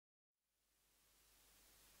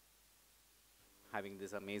having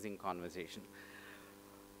this amazing conversation.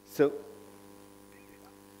 So,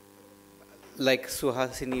 like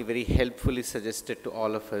Suhasini very helpfully suggested to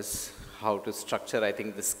all of us how to structure, I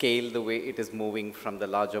think, the scale, the way it is moving from the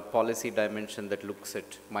larger policy dimension that looks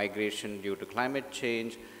at migration due to climate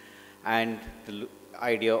change and the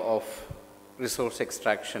idea of resource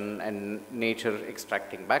extraction and nature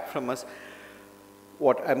extracting back from us.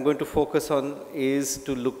 What I'm going to focus on is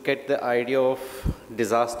to look at the idea of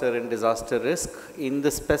disaster and disaster risk in the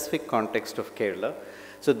specific context of Kerala.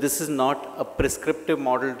 So this is not a prescriptive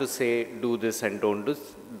model to say do this and don't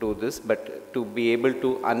do this, but to be able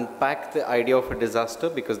to unpack the idea of a disaster,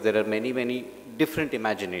 because there are many, many different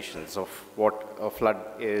imaginations of what a flood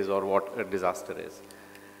is or what a disaster is.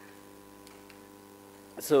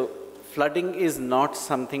 So flooding is not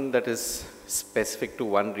something that is specific to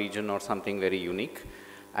one region or something very unique.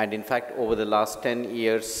 And in fact, over the last 10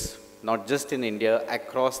 years, not just in India,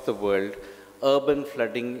 across the world, urban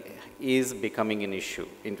flooding is becoming an issue.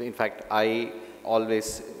 In fact, I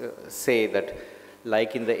always say that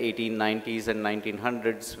like in the 1890s and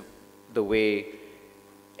 1900s, the way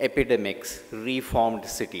epidemics reformed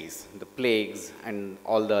cities, the plagues and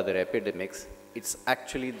all the other epidemics, it's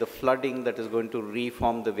actually the flooding that is going to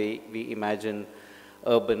reform the way we imagine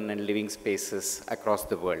urban and living spaces across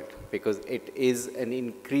the world, because it is an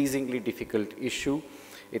increasingly difficult issue.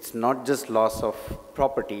 It's not just loss of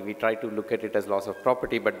property. We try to look at it as loss of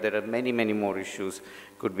property, but there are many, many more issues.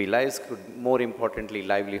 Could be lives, more importantly,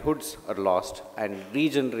 livelihoods are lost, and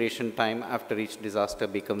regeneration time after each disaster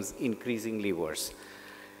becomes increasingly worse.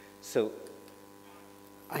 So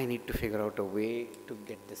I need to figure out a way to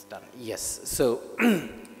get this done. Yes, so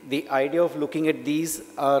the idea of looking at these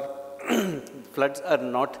are, floods are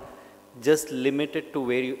not just limited to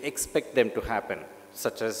where you expect them to happen,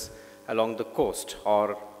 such as along the coast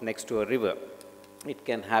or next to a river. It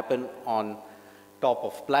can happen on top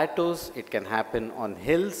of plateaus, it can happen on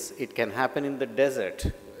hills, it can happen in the desert.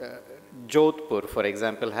 Jodhpur, for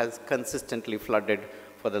example, has consistently flooded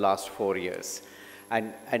for the last 4 years.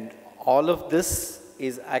 And all of this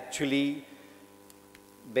is actually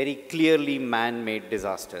very clearly man-made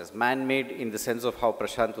disasters. Man-made in the sense of how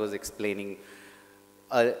Prashant was explaining,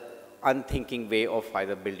 an unthinking way of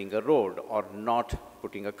either building a road or not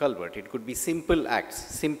putting a culvert. It could be simple acts,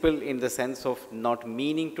 simple in the sense of not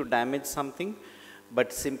meaning to damage something,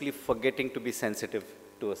 but simply forgetting to be sensitive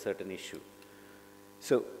to a certain issue.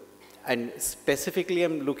 So, and specifically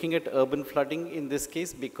I'm looking at urban flooding in this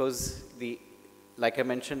case because like I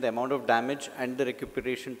mentioned, the amount of damage and the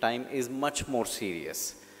recuperation time is much more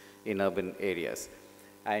serious in urban areas.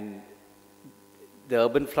 And the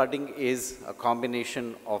urban flooding is a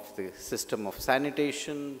combination of the system of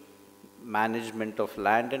sanitation, management of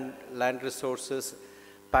land and land resources,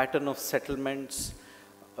 pattern of settlements,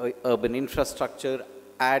 urban infrastructure.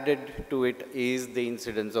 Added to it is the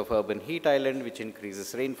incidence of urban heat island, which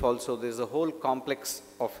increases rainfall. So there's a whole complex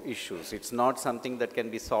of issues. It's not something that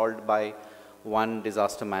can be solved by one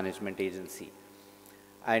disaster management agency.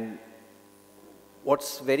 And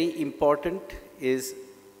what's very important is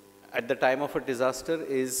at the time of a disaster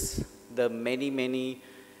is the many, many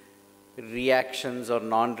reactions or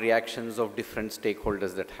non-reactions of different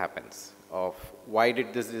stakeholders that happens. Of why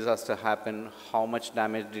did this disaster happen, how much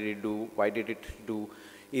damage did it do, why did it do,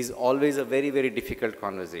 is always a very, very difficult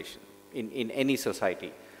conversation in any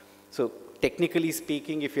society. So technically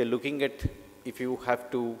speaking, if you're looking at, if you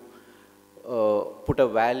have to put a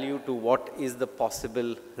value to what is the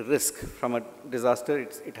possible risk from a disaster,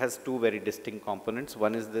 it has two very distinct components.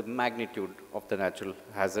 One is the magnitude of the natural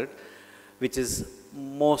hazard, which is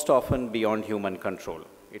most often beyond human control.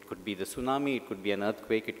 It could be the tsunami, it could be an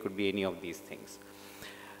earthquake, it could be any of these things.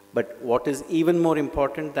 But what is even more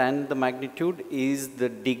important than the magnitude is the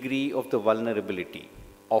degree of the vulnerability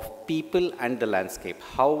of people and the landscape.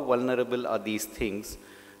 How vulnerable are these things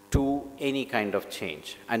to any kind of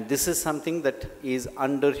change? And this is something that is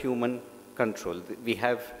under human control. We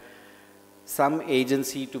have some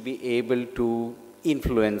agency to be able to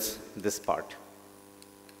influence this part.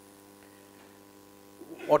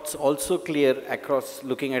 What's also clear across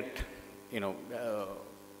looking at,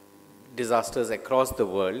 disasters across the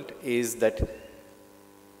world is that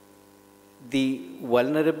the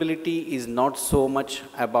vulnerability is not so much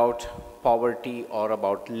about poverty or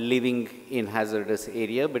about living in hazardous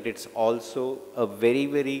area, but it's also a very,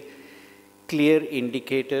 very clear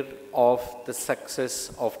indicator of the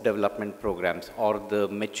success of development programs or the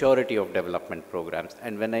maturity of development programs.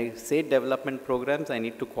 And when I say development programs, I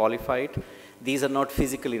need to qualify it. These are not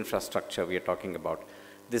physical infrastructure we are talking about.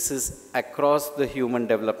 This is across the human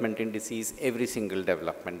development indices, every single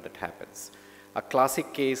development that happens. A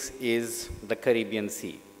classic case is the Caribbean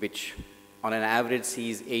Sea, which on an average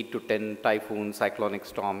sees 8 to 10 typhoons, cyclonic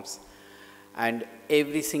storms. And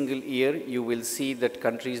every single year, you will see that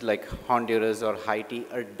countries like Honduras or Haiti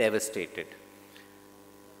are devastated.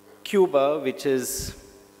 Cuba, which is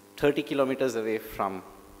 30 kilometers away from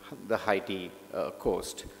the Haiti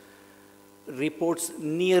coast, reports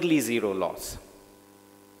nearly zero loss.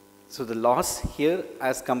 So the loss here,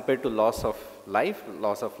 as compared to loss of life,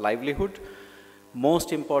 loss of livelihood,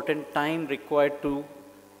 most important time required to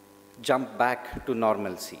jump back to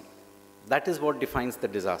normalcy. That is what defines the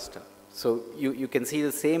disaster. So you can see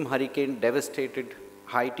the same hurricane devastated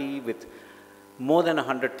Haiti with more than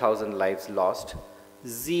 100,000 lives lost,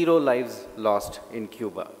 zero lives lost in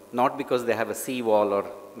Cuba. Not because they have a seawall or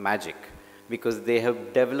magic, because they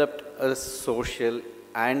have developed a social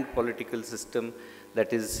and political system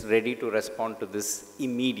that is ready to respond to this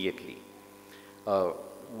immediately.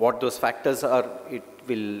 What those factors are, it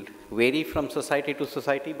will vary from society to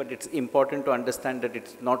society, but it's important to understand that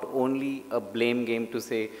it's not only a blame game to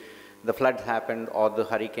say the flood happened or the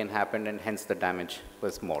hurricane happened and hence the damage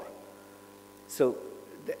was more. So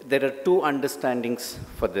there are two understandings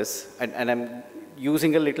for this, and I'm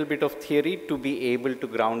using a little bit of theory to be able to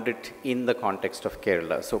ground it in the context of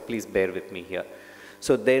Kerala. So please bear with me here.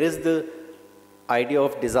 So there is the idea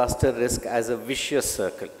of disaster risk as a vicious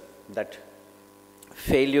circle, that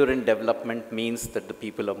failure in development means that the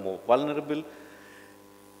people are more vulnerable.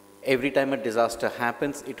 Every time a disaster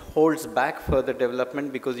happens, it holds back further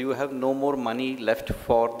development because you have no more money left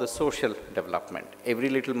for the social development. Every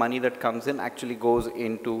little money that comes in actually goes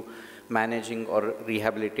into managing or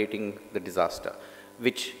rehabilitating the disaster,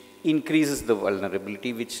 which increases the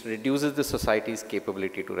vulnerability, which reduces the society's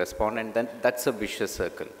capability to respond, and then that's a vicious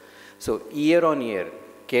circle. So year on year,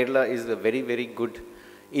 Kerala is a very, very good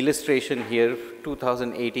illustration here.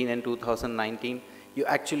 2018 and 2019, you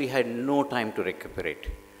actually had no time to recuperate.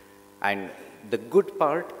 And the good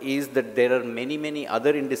part is that there are many, many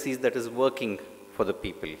other indices that is working for the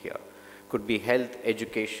people here. Could be health,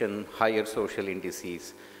 education, higher social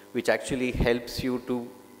indices, which actually helps you to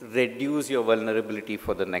reduce your vulnerability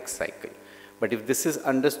for the next cycle. But if this is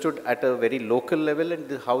understood at a very local level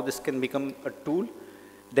and how this can become a tool,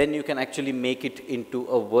 then you can actually make it into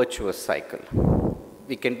a virtuous cycle.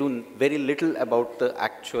 We can do very little about the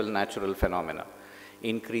actual natural phenomena,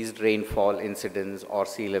 increased rainfall incidence or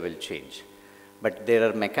sea level change. But there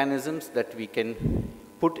are mechanisms that we can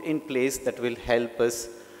put in place that will help us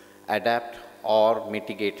adapt or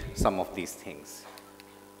mitigate some of these things.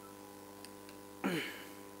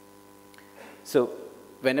 So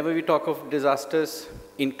whenever we talk of disasters,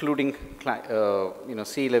 including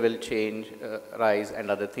sea level change, rise and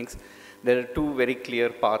other things, there are two very clear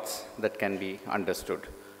paths that can be understood.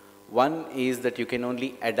 One is that you can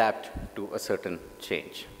only adapt to a certain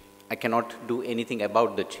change. I cannot do anything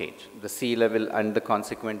about the change. The sea level and the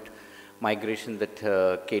consequent migration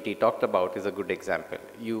that Katie talked about is a good example.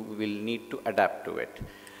 You will need to adapt to it.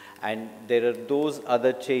 And there are those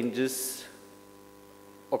other changes.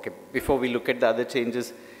 Okay, before we look at the other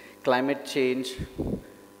changes, climate change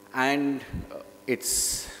and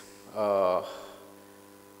its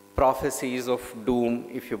prophecies of doom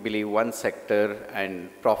if you believe one sector and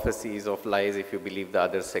prophecies of lies if you believe the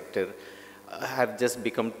other sector have just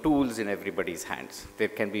become tools in everybody's hands. There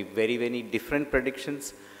can be very, very different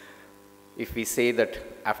predictions. If we say that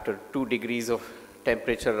after 2 degrees of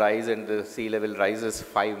temperature rise and the sea level rises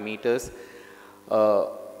 5 meters,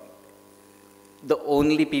 the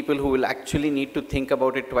only people who will actually need to think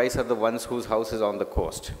about it twice are the ones whose house is on the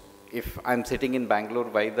coast. If I'm sitting in Bangalore,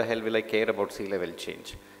 why the hell will I care about sea level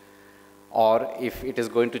change? Or if it is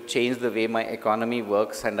going to change the way my economy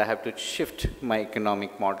works and I have to shift my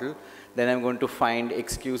economic model, then I'm going to find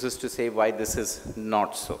excuses to say why this is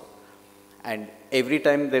not so. And every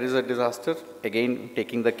time there is a disaster, again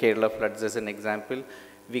taking the Kerala floods as an example,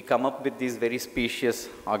 we come up with these very specious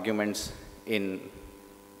arguments in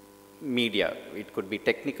media. It could be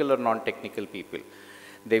technical or non-technical people.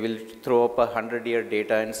 They will throw up 100-year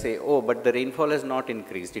data and say, oh, but the rainfall has not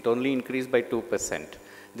increased. It only increased by 2%.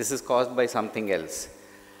 This is caused by something else.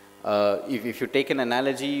 If you take an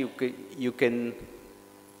analogy,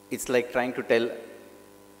 it's like trying to tell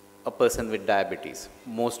a person with diabetes.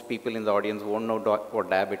 Most people in the audience won't know what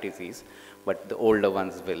diabetes is, but the older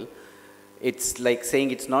ones will. It's like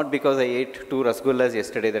saying it's not because I ate 2 rasgullas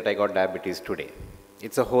yesterday that I got diabetes today.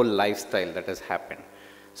 It's a whole lifestyle that has happened.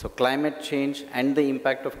 So climate change and the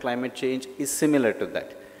impact of climate change is similar to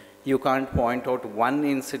that. You can't point out one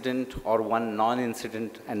incident or one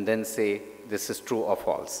non-incident and then say this is true or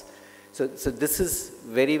false. So this is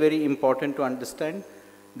very, very important to understand.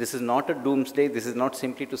 This is not a doomsday. This is not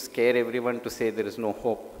simply to scare everyone to say there is no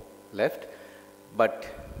hope left, but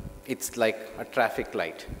it's like a traffic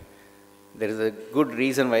light. There is a good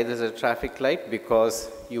reason why there is a traffic light, because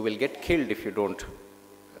you will get killed if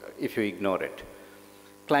you ignore it.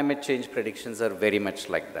 Climate change predictions are very much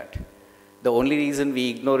like that. The only reason we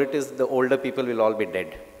ignore it is the older people will all be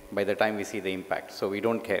dead by the time we see the impact, so we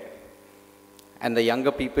don't care. And the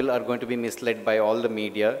younger people are going to be misled by all the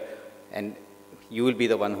media, and you will be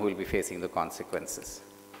the one who will be facing the consequences.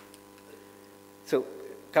 So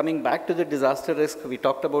coming back to the disaster risk, we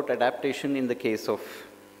talked about adaptation in the case of,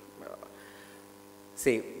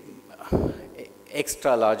 say,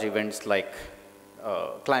 extra large events like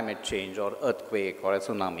climate change or earthquake or a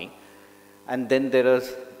tsunami. And then there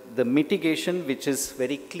is the mitigation, which is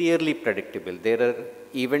very clearly predictable. There are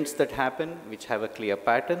events that happen which have a clear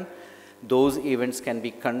pattern. Those events can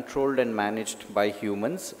be controlled and managed by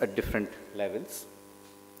humans at different levels,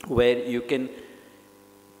 where you can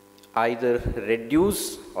either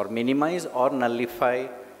reduce or minimize or nullify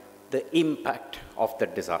the impact of the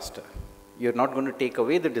disaster. You're not going to take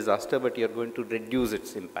away the disaster, but you're going to reduce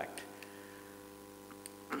its impact.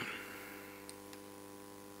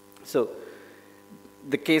 So,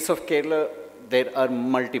 the case of Kerala, there are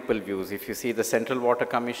multiple views. If you see the Central Water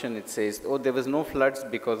Commission, it says, oh, there was no floods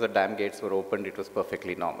because the dam gates were opened, it was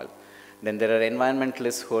perfectly normal. Then there are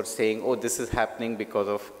environmentalists who are saying, oh, this is happening because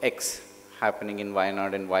of X happening in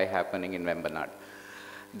Wayanad and Y happening in Vembanad.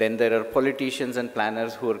 Then there are politicians and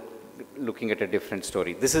planners who are looking at a different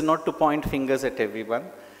story. This is not to point fingers at everyone.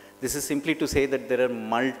 This is simply to say that there are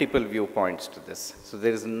multiple viewpoints to this. So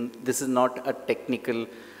this is not a technical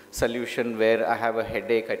solution where I have a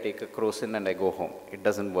headache, I take a crocin and I go home. It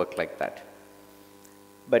doesn't work like that.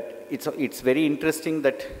 But it's very interesting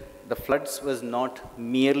that the floods was not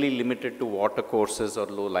merely limited to water courses or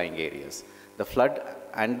low-lying areas. The flood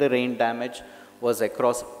and the rain damage was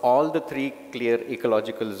across all the three clear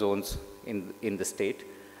ecological zones in the state,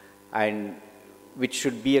 and which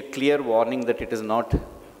should be a clear warning that it is not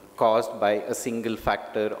caused by a single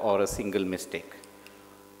factor or a single mistake.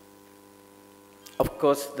 Of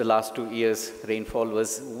course, the last 2 years, rainfall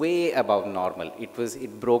was way above normal.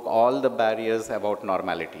 It broke all the barriers about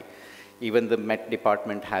normality. Even the Met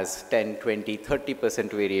Department has 10, 20,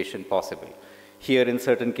 30% variation possible. Here, in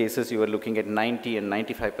certain cases, you are looking at 90 and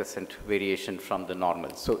 95% variation from the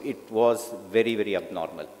normal. So it was very, very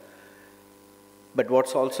abnormal. But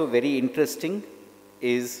what's also very interesting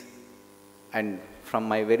is, and from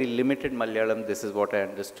my very limited Malayalam, this is what I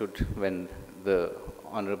understood when the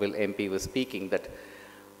Honorable MP was speaking, that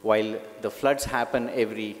while the floods happen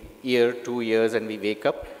every year, 2 years, and we wake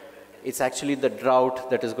up, it's actually the drought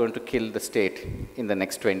that is going to kill the state in the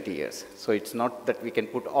next 20 years. So it's not that we can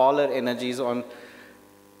put all our energies on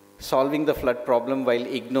solving the flood problem while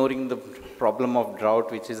ignoring the problem of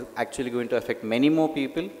drought, which is actually going to affect many more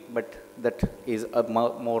people, but that is a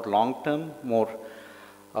more long-term, more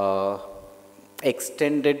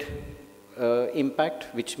extended impact,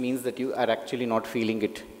 which means that you are actually not feeling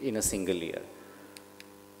it in a single year.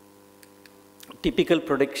 Typical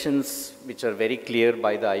predictions, which are very clear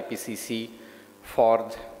by the IPCC for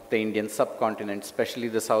the Indian subcontinent, especially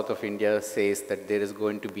the south of India, says that there is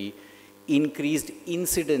going to be increased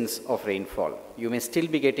incidence of rainfall. You may still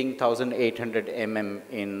be getting 1,800 mm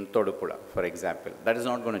in Todupuzha, for example. That is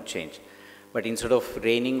not going to change. But instead of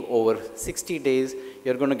raining over 60 days,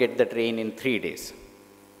 you're going to get that rain in 3 days,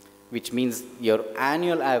 which means your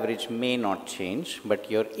annual average may not change, but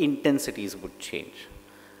your intensities would change.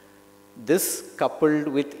 This, coupled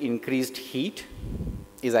with increased heat,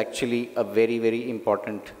 is actually a very, very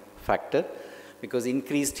important factor, because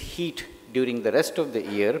increased heat during the rest of the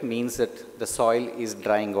year means that the soil is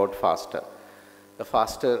drying out faster. The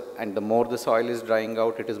faster and the more the soil is drying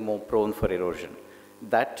out, it is more prone for erosion.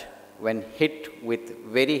 That, when hit with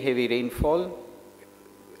very heavy rainfall,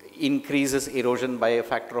 increases erosion by a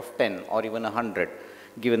factor of 10 or even 100,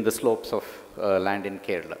 given the slopes of land in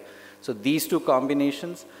Kerala. So these two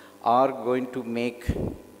combinations are going to make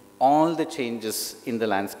all the changes in the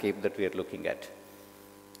landscape that we are looking at.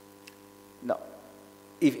 Now,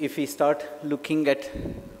 if we start looking at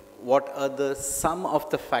what are some of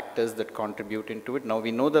the factors that contribute into it, now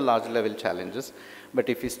we know the large level challenges, but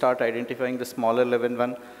if we start identifying the smaller level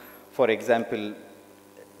one, for example,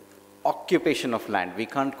 occupation of land. We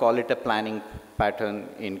can't call it a planning pattern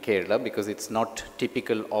in Kerala because it's not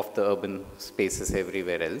typical of the urban spaces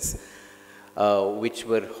everywhere else, which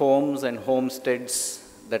were homes and homesteads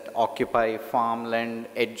that occupy farmland,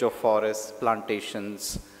 edge of forests,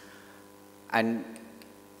 plantations, and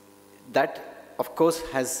that, of course,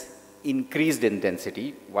 has increased in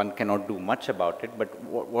density. One cannot do much about it, but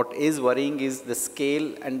what is worrying is the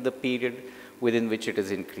scale and the period within which it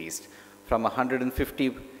is increased. From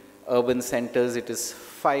 150 urban centers, it is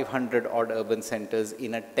 500 odd urban centers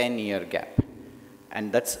in a 10-year gap.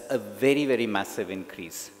 And that's a very, very massive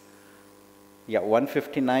increase. Yeah,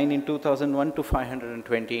 159 in 2001 to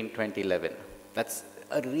 520 in 2011. That's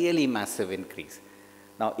a really massive increase.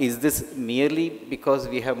 Now, is this merely because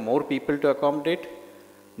we have more people to accommodate?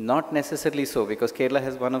 Not necessarily so, because Kerala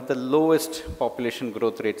has one of the lowest population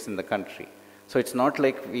growth rates in the country. So it's not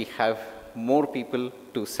like we have more people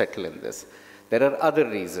to settle in this. There are other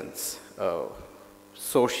reasons,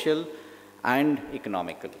 social and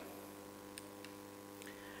economical.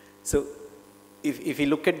 So if you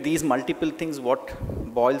look at these multiple things, what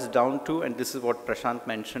boils down to, and this is what Prashant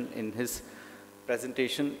mentioned in his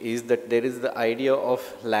presentation, is that there is the idea of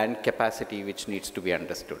land capacity which needs to be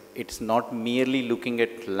understood. It's not merely looking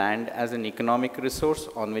at land as an economic resource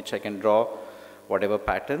on which I can draw whatever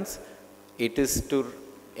patterns. It is to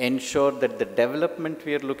ensure that the development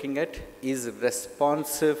we are looking at is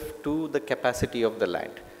responsive to the capacity of the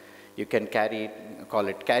land. You can call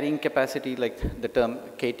it carrying capacity, like the term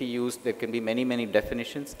Katie used. There can be many, many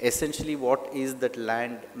definitions. Essentially, what is that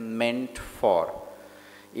land meant for?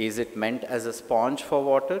 Is it meant as a sponge for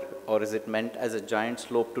water, or is it meant as a giant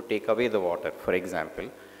slope to take away the water, for example?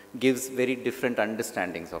 Gives very different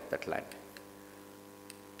understandings of that land.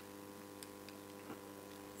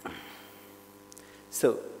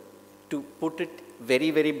 So, to put it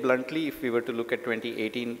very, very bluntly, if we were to look at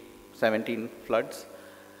 2018-17 floods,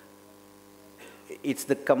 it's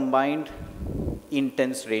the combined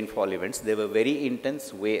intense rainfall events. They were very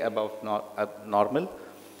intense, way above normal,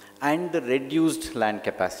 and the reduced land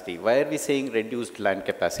capacity. Why are we saying reduced land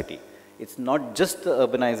capacity? It's not just the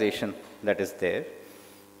urbanization that is there,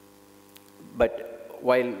 but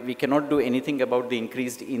while we cannot do anything about the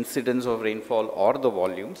increased incidence of rainfall or the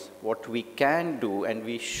volumes, what we can do and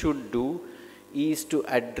we should do is to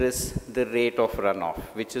address the rate of runoff,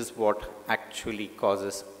 which is what actually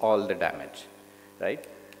causes all the damage, right?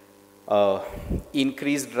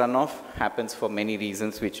 Increased runoff happens for many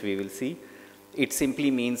reasons, which we will see. It simply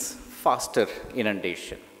means faster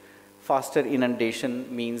inundation. Faster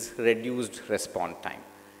inundation means reduced response time.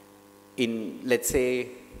 In, let's say,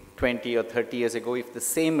 20 or 30 years ago, if the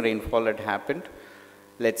same rainfall had happened,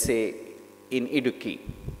 let's say in Idukki,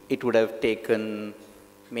 it would have taken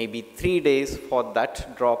maybe 3 days for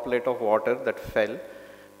that droplet of water that fell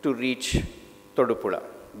to reach Todupuzha,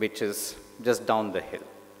 which is just down the hill.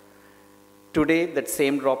 Today, that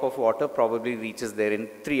same drop of water probably reaches there in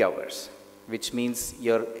 3 hours, which means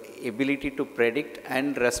your ability to predict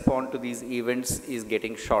and respond to these events is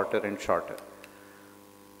getting shorter and shorter.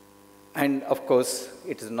 And of course,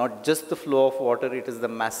 it is not just the flow of water, it is the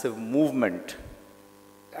massive movement.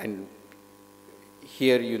 And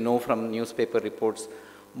here you know from newspaper reports,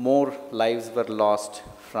 more lives were lost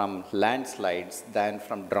from landslides than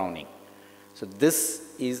from drowning. So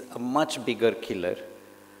this is a much bigger killer,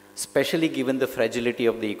 especially given the fragility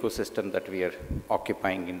of the ecosystem that we are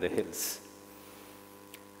occupying in the hills.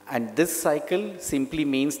 And this cycle simply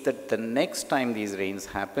means that the next time these rains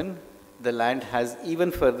happen, the land has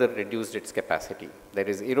even further reduced its capacity. There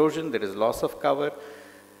is erosion, there is loss of cover,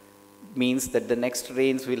 means that the next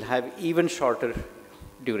rains will have even shorter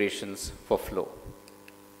durations for flow.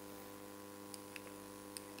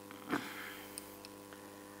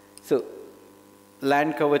 So,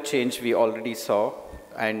 land cover change we already saw,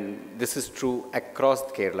 and this is true across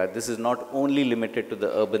Kerala. This is not only limited to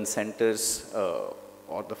the urban centers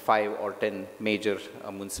or the 5 or 10 major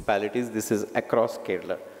municipalities. This is across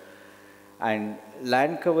Kerala. And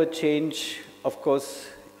land cover change, of course,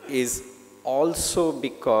 is also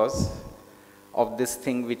because of this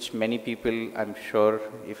thing which many people, I'm sure,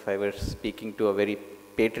 if I were speaking to a very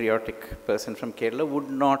patriotic person from Kerala, would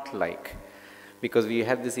not like. Because we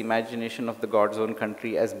have this imagination of the God's own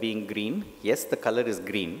country as being green. Yes, the color is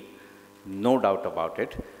green, no doubt about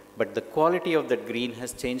it. But the quality of that green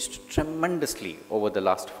has changed tremendously over the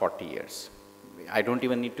last 40 years. I don't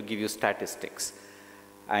even need to give you statistics.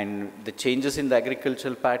 And the changes in the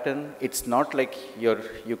agricultural pattern, it's not like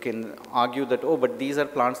you can argue that, oh, but these are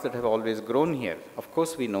plants that have always grown here. Of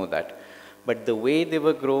course, we know that. But the way they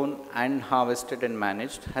were grown and harvested and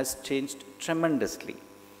managed has changed tremendously,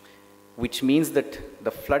 which means that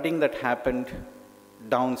the flooding that happened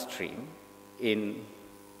downstream in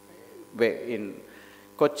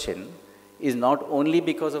Cochin is not only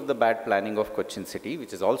because of the bad planning of Cochin city,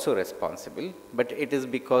 which is also responsible, but it is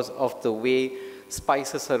because of the way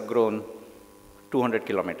spices are grown 200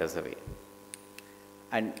 kilometers away.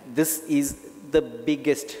 And this is the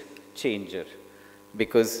biggest changer,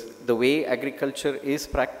 because the way agriculture is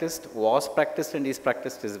practiced, was practiced and is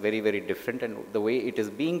practiced is very, very different. And the way it is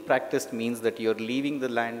being practiced means that you're leaving the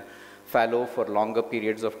land fallow for longer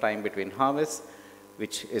periods of time between harvests,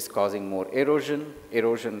 which is causing more erosion.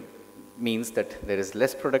 Erosion means that there is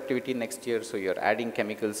less productivity next year, so you're adding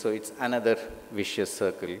chemicals, so it's another vicious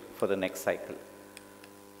circle for the next cycle.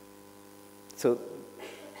 So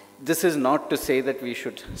this is not to say that we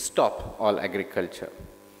should stop all agriculture.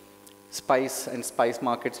 Spice and spice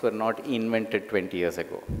markets were not invented 20 years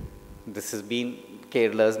ago. This has been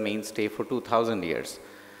Kerala's mainstay for 2,000 years.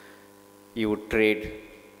 You would trade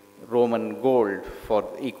Roman gold for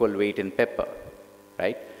equal weight in pepper,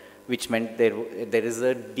 right? Which meant there is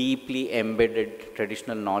a deeply embedded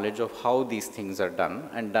traditional knowledge of how these things are done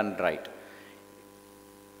and done right.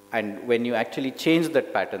 And when you actually change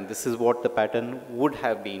that pattern, this is what the pattern would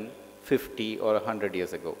have been 50 or 100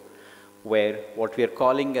 years ago, where what we are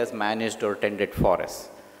calling as managed or tended forests,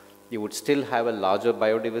 you would still have a larger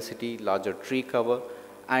biodiversity, larger tree cover,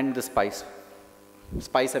 and the spice.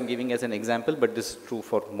 Spice I'm giving as an example, but this is true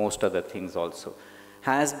for most other things also,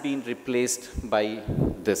 has been replaced by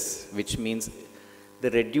this, which means the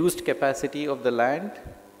reduced capacity of the land,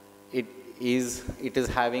 it is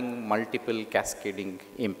having multiple cascading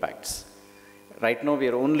impacts. Right now, we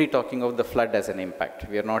are only talking of the flood as an impact.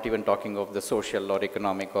 We are not even talking of the social or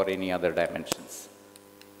economic or any other dimensions.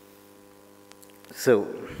 So,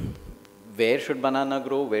 where should banana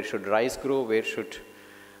grow? Where should rice grow? Where should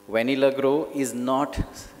vanilla grow is not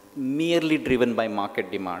merely driven by market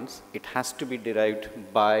demands. It has to be derived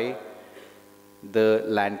by the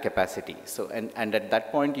land capacity. So, and at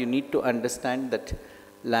that point, you need to understand that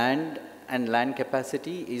land and land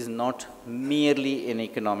capacity is not merely an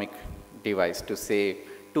economic device to say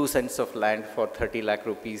 2 cents of land for 30 lakh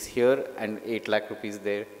rupees here and 8 lakh rupees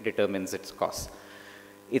there determines its cost.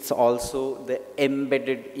 It's also the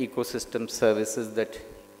embedded ecosystem services that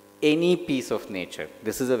any piece of nature,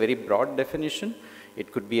 this is a very broad definition,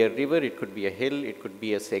 it could be a river, it could be a hill, it could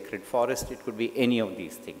be a sacred forest, it could be any of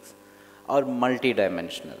these things, are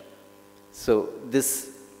multidimensional. So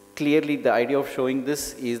this, clearly the idea of showing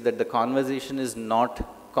this is that the conversation is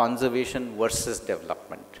not conservation versus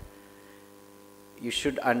development. You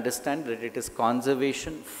should understand that it is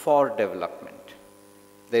conservation for development.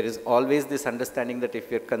 There is always this understanding that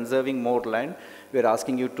if you're conserving more land, we're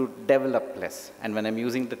asking you to develop less. And when I'm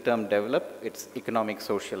using the term develop, it's economic,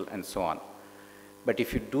 social, and so on. But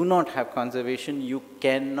if you do not have conservation, you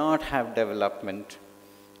cannot have development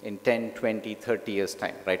in 10, 20, 30 years'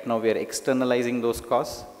 time. Right now, we are externalizing those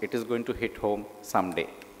costs. It is going to hit home someday.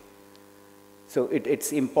 So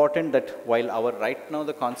it's important that while right now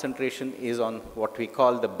the concentration is on what we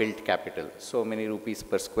call the built capital, so many rupees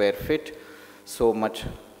per square feet, so much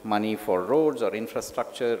money for roads or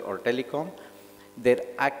infrastructure or telecom, they're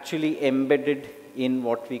actually embedded in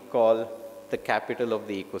what we call the capital of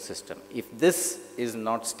the ecosystem. If this is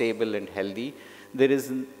not stable and healthy, there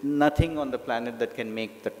is nothing on the planet that can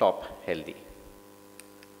make the top healthy.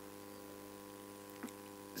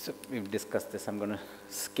 So we've discussed this. I'm going to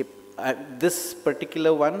skip. This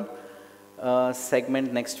particular one,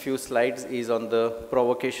 segment, next few slides, is on the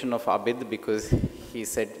provocation of Abid, because he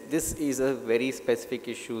said, this is a very specific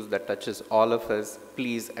issue that touches all of us.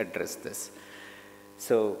 Please address this.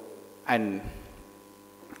 So, and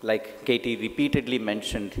like Katie repeatedly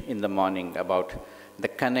mentioned in the morning about the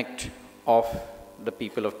connect of the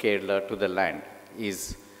people of Kerala to the land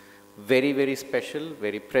is very, very special,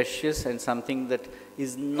 very precious, and something that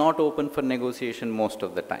is not open for negotiation most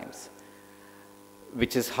of the times,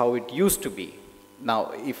 which is how it used to be.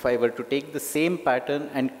 Now, if I were to take the same pattern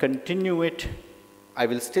and continue it, I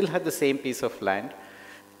will still have the same piece of land.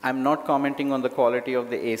 I'm not commenting on the quality of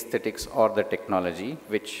the aesthetics or the technology,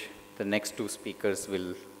 which the next two speakers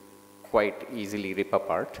will quite easily rip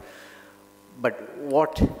apart. But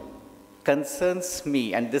what concerns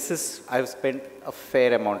me, and this is, I've spent a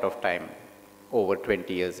fair amount of time, over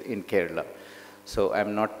 20 years in Kerala, so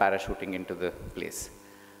I'm not parachuting into the place.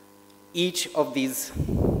 Each of these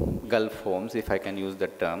Gulf homes, if I can use the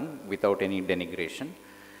term without any denigration,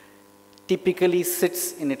 typically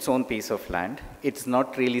sits in its own piece of land. It's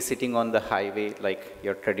not really sitting on the highway like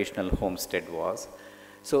your traditional homestead was.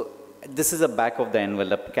 So this is a back of the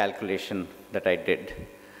envelope calculation that I did,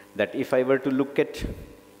 that if I were to look at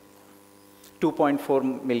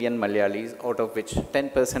 2.4 million Malayalis, out of which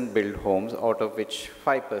 10% build homes, out of which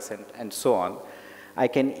 5%, and so on, I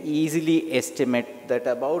can easily estimate that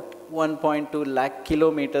about 1.2 lakh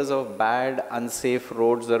kilometers of bad, unsafe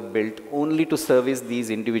roads are built only to service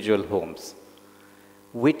these individual homes,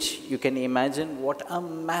 which you can imagine what a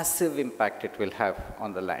massive impact it will have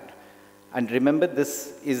on the land. And remember,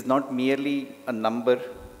 this is not merely a number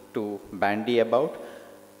to bandy about.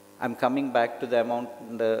 I'm coming back to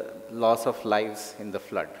the loss of lives in the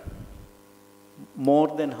flood.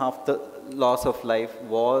 More than half the loss of life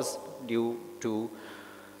was due to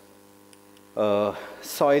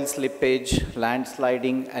soil slippage,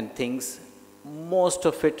 landsliding, and things, most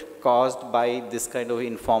of it caused by this kind of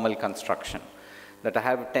informal construction. That I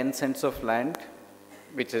have 10 cents of land,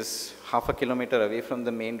 which is half a kilometer away from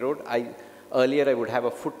the main road. Earlier I would have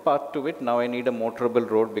a footpath to it, now I need a motorable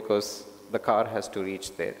road because the car has to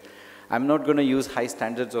reach there. I'm not going to use high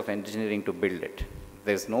standards of engineering to build it.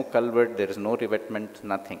 There's no culvert, there is no revetment,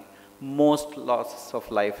 nothing. Most loss of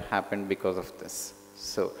life happened because of this.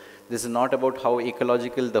 So this is not about how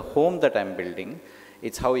ecological the home that I'm building,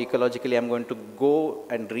 it's how ecologically I'm going to go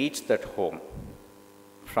and reach that home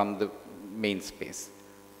from the main space.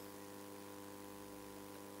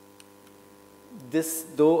 This,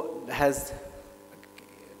 though,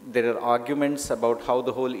 there are arguments about how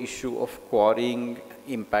the whole issue of quarrying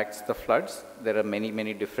impacts the floods. There are many,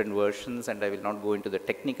 many different versions, and I will not go into the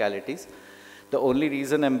technicalities. The only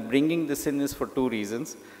reason I'm bringing this in is for two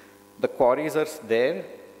reasons. The quarries are there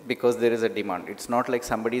because there is a demand. It's not like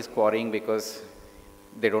somebody is quarrying because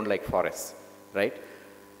they don't like forests, right?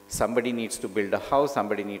 Somebody needs to build a house,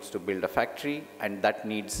 somebody needs to build a factory, and that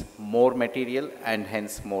needs more material and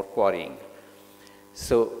hence more quarrying.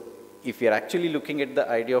 So if you're actually looking at the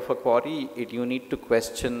idea of a quarry, you need to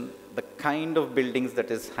question the kind of buildings that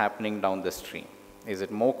is happening down the stream. Is it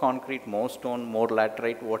more concrete, more stone, more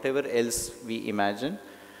laterite, whatever else we imagine,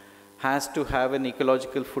 has to have an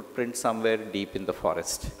ecological footprint somewhere deep in the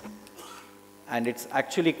forest. And it's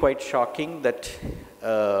actually quite shocking that,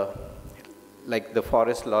 like the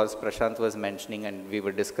forest laws Prashant was mentioning, and we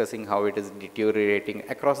were discussing how it is deteriorating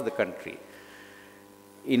across the country.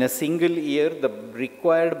 In a single year, the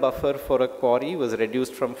required buffer for a quarry was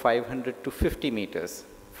reduced from 500 to 50 meters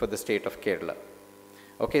for the state of Kerala.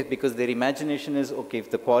 Okay, because their imagination is, okay,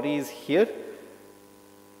 if the quarry is here,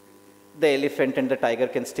 the elephant and the tiger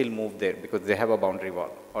can still move there because they have a boundary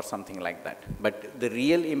wall or something like that. But the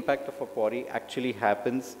real impact of a quarry actually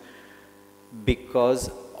happens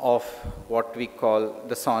because of what we call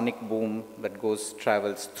the sonic boom that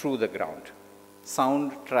travels through the ground.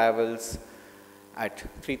 Sound travels at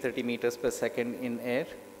 330 meters per second in air.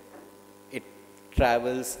 It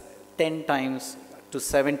travels 10 times to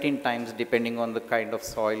 17 times depending on the kind of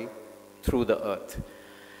soil through the earth.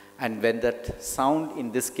 And when that sound,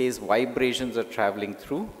 in this case vibrations, are traveling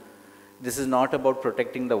through, this is not about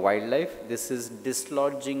protecting the wildlife, this is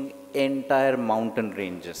dislodging entire mountain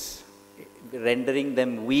ranges, rendering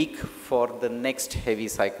them weak for the next heavy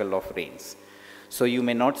cycle of rains. So you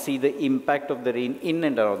may not see the impact of the rain in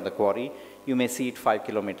and around the quarry, you may see it 5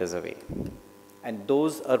 kilometers away. And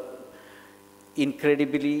those are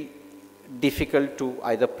incredibly difficult to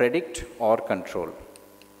either predict or control.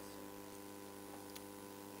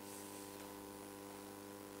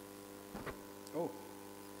 Oh,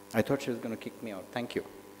 I thought she was going to kick me out. Thank you.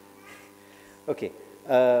 Okay.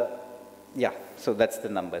 Yeah, so that's the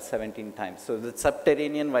number, 17 times. So the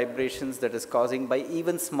subterranean vibrations that is causing by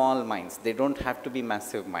even small mines, they don't have to be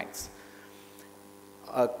massive mines,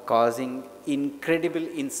 are causing incredible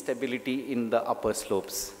instability in the upper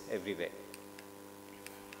slopes everywhere.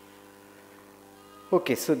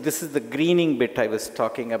 Okay, so this is the greening bit I was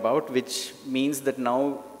talking about, which means that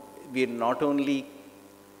now we are not only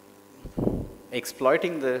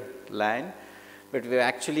exploiting the land, but we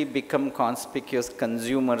actually become conspicuous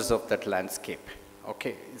consumers of that landscape.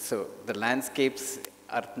 Okay, so the landscapes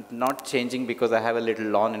are not changing because I have a little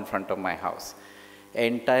lawn in front of my house.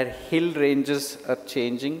 Entire hill ranges are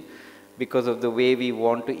changing because of the way we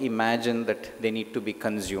want to imagine that they need to be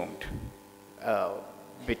consumed.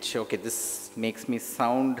 Which, okay, this makes me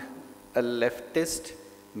sound a leftist,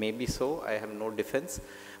 maybe so, I have no defense.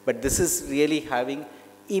 But this is really having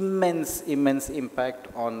immense, immense impact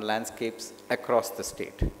on landscapes across the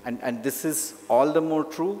state. And this is all the more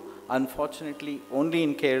true, unfortunately, only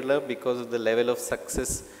in Kerala because of the level of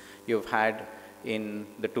success you've had in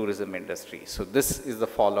the tourism industry. So this is the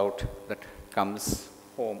fallout that comes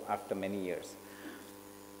home after many years.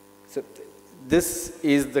 So this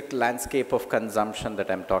is the landscape of consumption that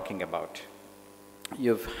I'm talking about.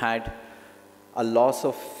 You've had a loss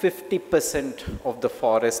of 50% of the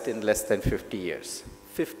forest in less than 50 years.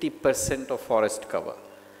 50% of forest cover.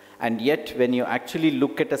 And yet, when you actually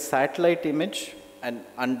look at a satellite image, an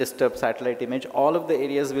undisturbed satellite image, all of the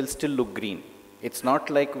areas will still look green. It's not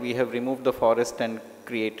like we have removed the forest and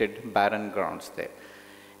created barren grounds there.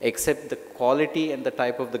 Except the quality and the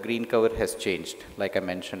type of the green cover has changed, like I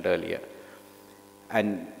mentioned earlier.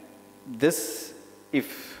 And this,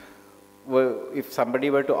 if somebody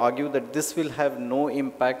were to argue that this will have no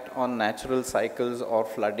impact on natural cycles or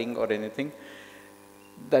flooding or anything,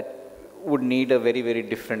 that would need a very, very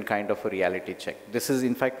different kind of a reality check. This is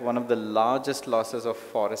in fact one of the largest losses of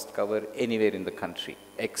forest cover anywhere in the country,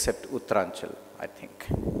 except Uttaranchal, I think.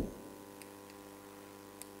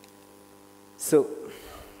 So,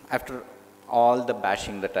 after all the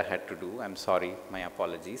bashing that I had to do, I'm sorry, my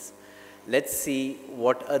apologies. Let's see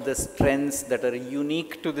what are the strengths that are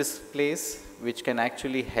unique to this place, which can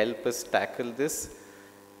actually help us tackle this,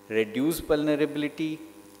 reduce vulnerability,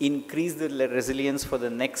 increase the resilience for the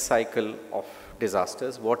next cycle of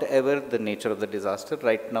disasters, whatever the nature of the disaster.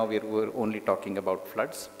 Right now we're only talking about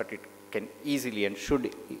floods, but it can easily and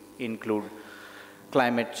should include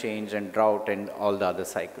climate change and drought and all the other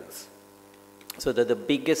cycles. So that the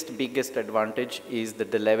biggest advantage is that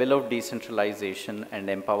the level of decentralization and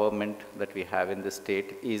empowerment that we have in the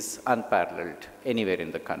state is unparalleled anywhere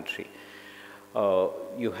in the country.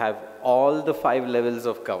 You have all the 5 levels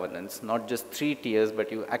of governance, not just 3 tiers, but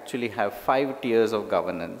you actually have 5 tiers of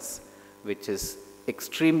governance, which is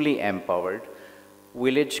extremely empowered.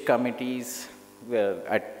 Village committees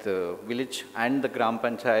at the village and the Gram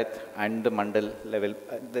Panchayat and the Mandal level,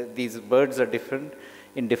 these birds are different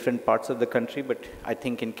in different parts of the country, but I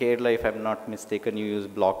think in Kerala, if I'm not mistaken, you use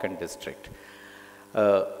block and district.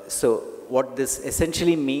 So what this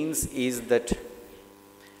essentially means is that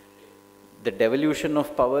the devolution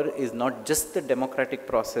of power is not just the democratic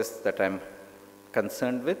process that I'm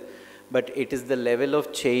concerned with, but it is the level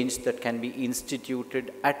of change that can be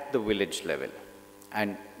instituted at the village level.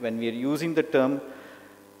 And when we are using the term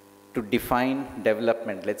to define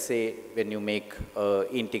development, let's say when you make an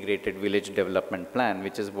integrated village development plan,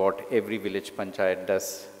 which is what every village panchayat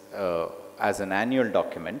does as an annual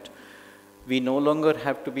document, we no longer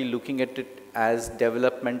have to be looking at it as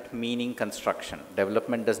development meaning construction.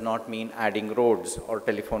 Development does not mean adding roads or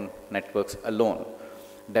telephone networks alone.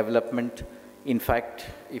 Development, in fact,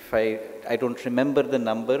 if I don't remember the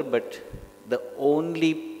number, but the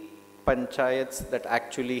only panchayats that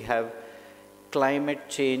actually have climate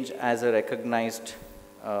change as a recognized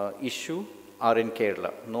issue are in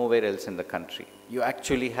Kerala, nowhere else in the country. You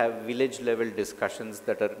actually have village level discussions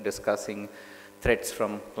that are discussing threats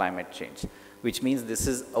from climate change, which means this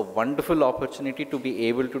is a wonderful opportunity to be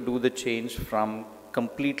able to do the change from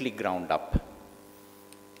completely ground up.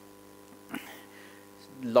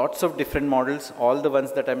 Lots of different models, all the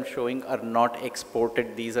ones that I'm showing are not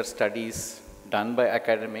exported. These are studies done by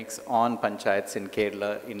academics on panchayats in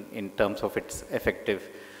Kerala in terms of its effective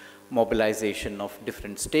mobilization of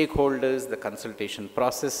different stakeholders, the consultation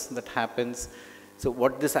process that happens. So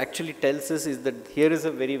what this actually tells us is that here is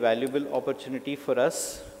a very valuable opportunity for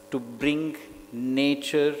us to bring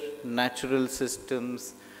nature, natural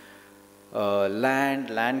systems,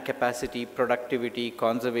 land capacity, productivity,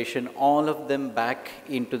 conservation, all of them back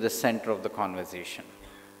into the center of the conversation.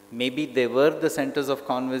 Maybe they were the centers of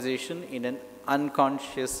conversation in an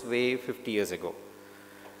unconscious way 50 years ago.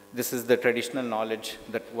 This is the traditional knowledge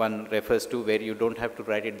that one refers to, where you don't have to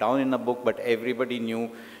write it down in a book, but everybody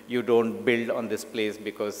knew you don't build on this place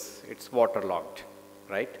because it's waterlogged,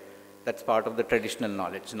 right? That's part of the traditional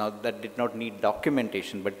knowledge. Now, that did not need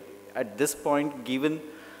documentation, but at this point, given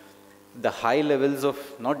the high levels of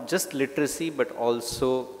not just literacy, but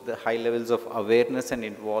also the high levels of awareness and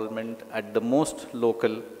involvement at the most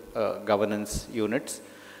local governance units,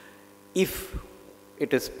 if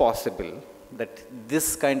it is possible that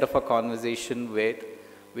this kind of a conversation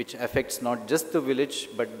which affects not just the village,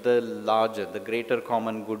 but the larger, the greater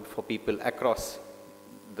common good for people across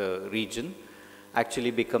the region,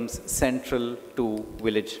 actually becomes central to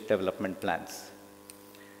village development plans.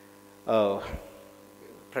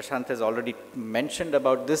 Prashant has already mentioned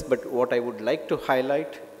about this, but what I would like to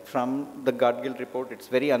highlight from the Gadgil report, it's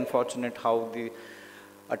very unfortunate how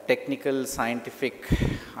a technical scientific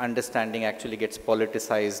understanding actually gets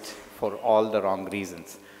politicized for all the wrong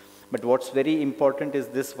reasons. But what's very important is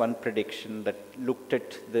this one prediction that looked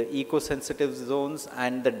at the eco-sensitive zones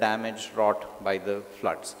and the damage wrought by the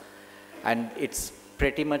floods. And it's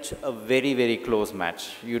pretty much a very, very close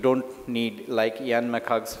match. You don't need, like Ian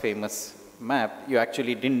McHugh's famous map, you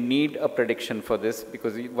actually didn't need a prediction for this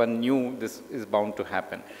because one knew this is bound to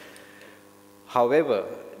happen. However,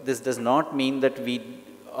 this does not mean that we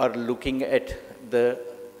are looking at the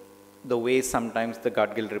way sometimes the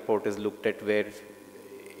Gadgil report is looked at, where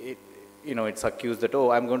it's accused that,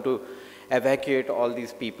 oh, I'm going to evacuate all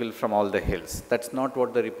these people from all the hills. That's not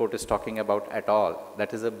what the report is talking about at all.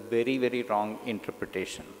 That is a very, very wrong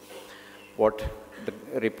interpretation. What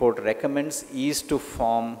the report recommends is to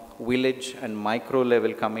form village and micro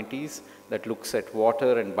level committees that looks at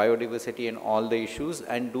water and biodiversity and all the issues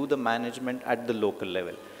and do the management at the local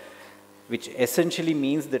level, which essentially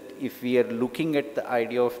means that if we are looking at the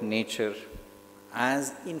idea of nature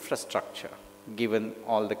as infrastructure, given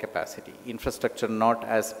all the capacity, infrastructure not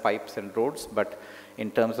as pipes and roads, but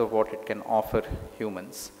in terms of what it can offer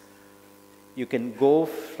humans, you can go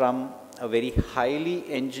from a very highly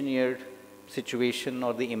engineered situation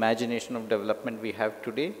or the imagination of development we have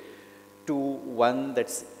today to one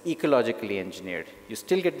that's ecologically engineered. You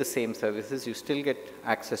still get the same services, you still get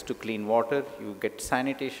access to clean water, you get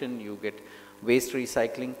sanitation, you get waste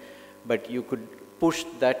recycling, but you could push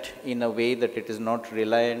that in a way that it is not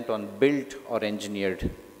reliant on built or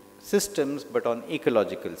engineered systems, but on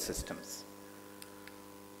ecological systems.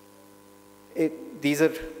 These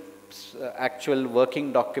are actual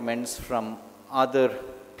working documents from other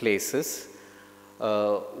places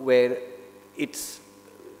where it's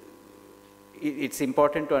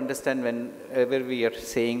important to understand whenever we are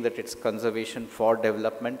saying that it's conservation for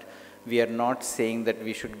development, we are not saying that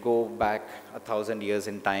we should go back 1,000 years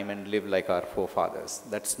in time and live like our forefathers.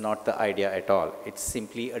 That's not the idea at all. It's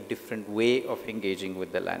simply a different way of engaging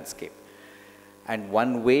with the landscape. And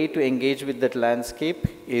one way to engage with that landscape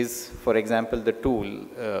is, for example, the tool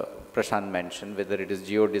Prashant mentioned, whether it is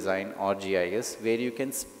geodesign or GIS, where you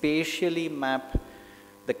can spatially map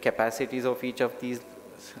the capacities of each of these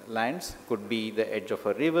lands. Could be the edge of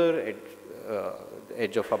a river,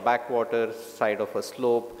 edge of a backwater, side of a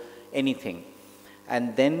slope, anything.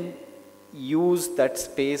 And then use that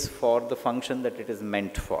space for the function that it is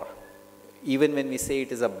meant for. Even when we say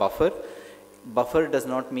it is a buffer, buffer does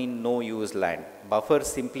not mean no use land. Buffer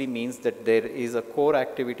simply means that there is a core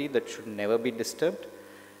activity that should never be disturbed.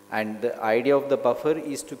 And the idea of the buffer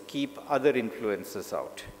is to keep other influences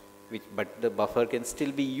out. But the buffer can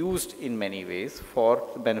still be used in many ways for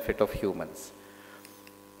the benefit of humans.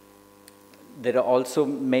 There are also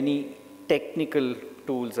many technical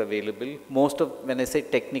tools available. When I say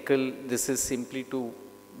technical, this is simply to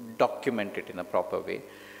document it in a proper way.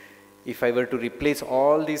 If I were to replace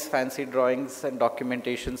all these fancy drawings and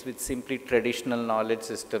documentations with simply traditional knowledge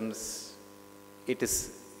systems, it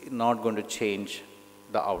is not going to change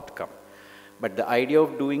the outcome. But the idea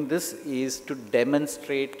of doing this is to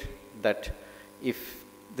demonstrate that if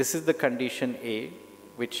this is the condition A,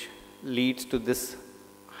 which leads to this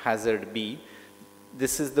hazard B,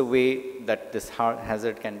 this is the way that this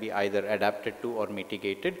hazard can be either adapted to or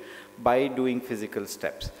mitigated by doing physical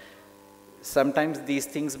steps. Sometimes these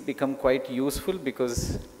things become quite useful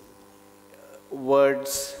because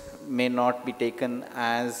words may not be taken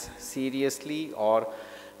as seriously or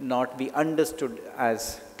not be understood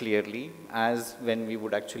as clearly as when we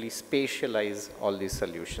would actually spatialize all these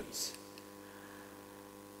solutions.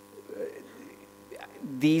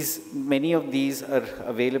 Many of these are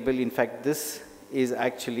available. In fact, this is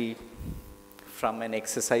actually from an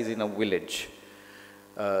exercise in a village.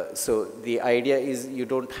 So the idea is you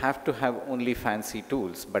don't have to have only fancy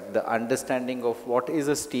tools, but the understanding of what is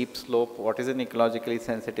a steep slope, what is an ecologically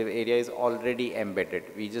sensitive area is already embedded.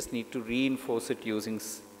 We just need to reinforce it using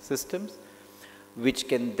systems, which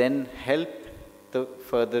can then help the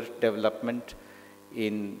further development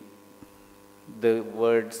in the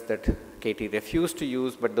words that Katie refused to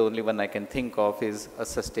use, but the only one I can think of is a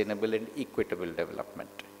sustainable and equitable development.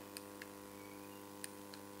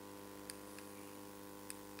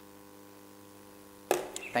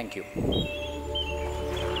 Thank you.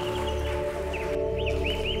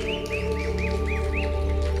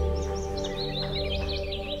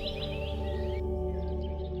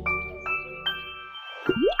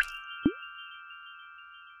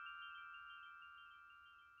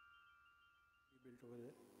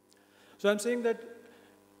 So I'm saying that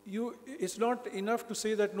it's not enough to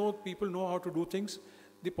say that no, people know how to do things.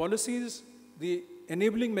 The policies, the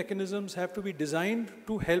enabling mechanisms have to be designed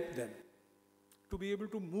to help them, to be able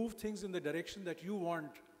to move things in the direction that you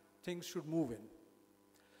want things should move in.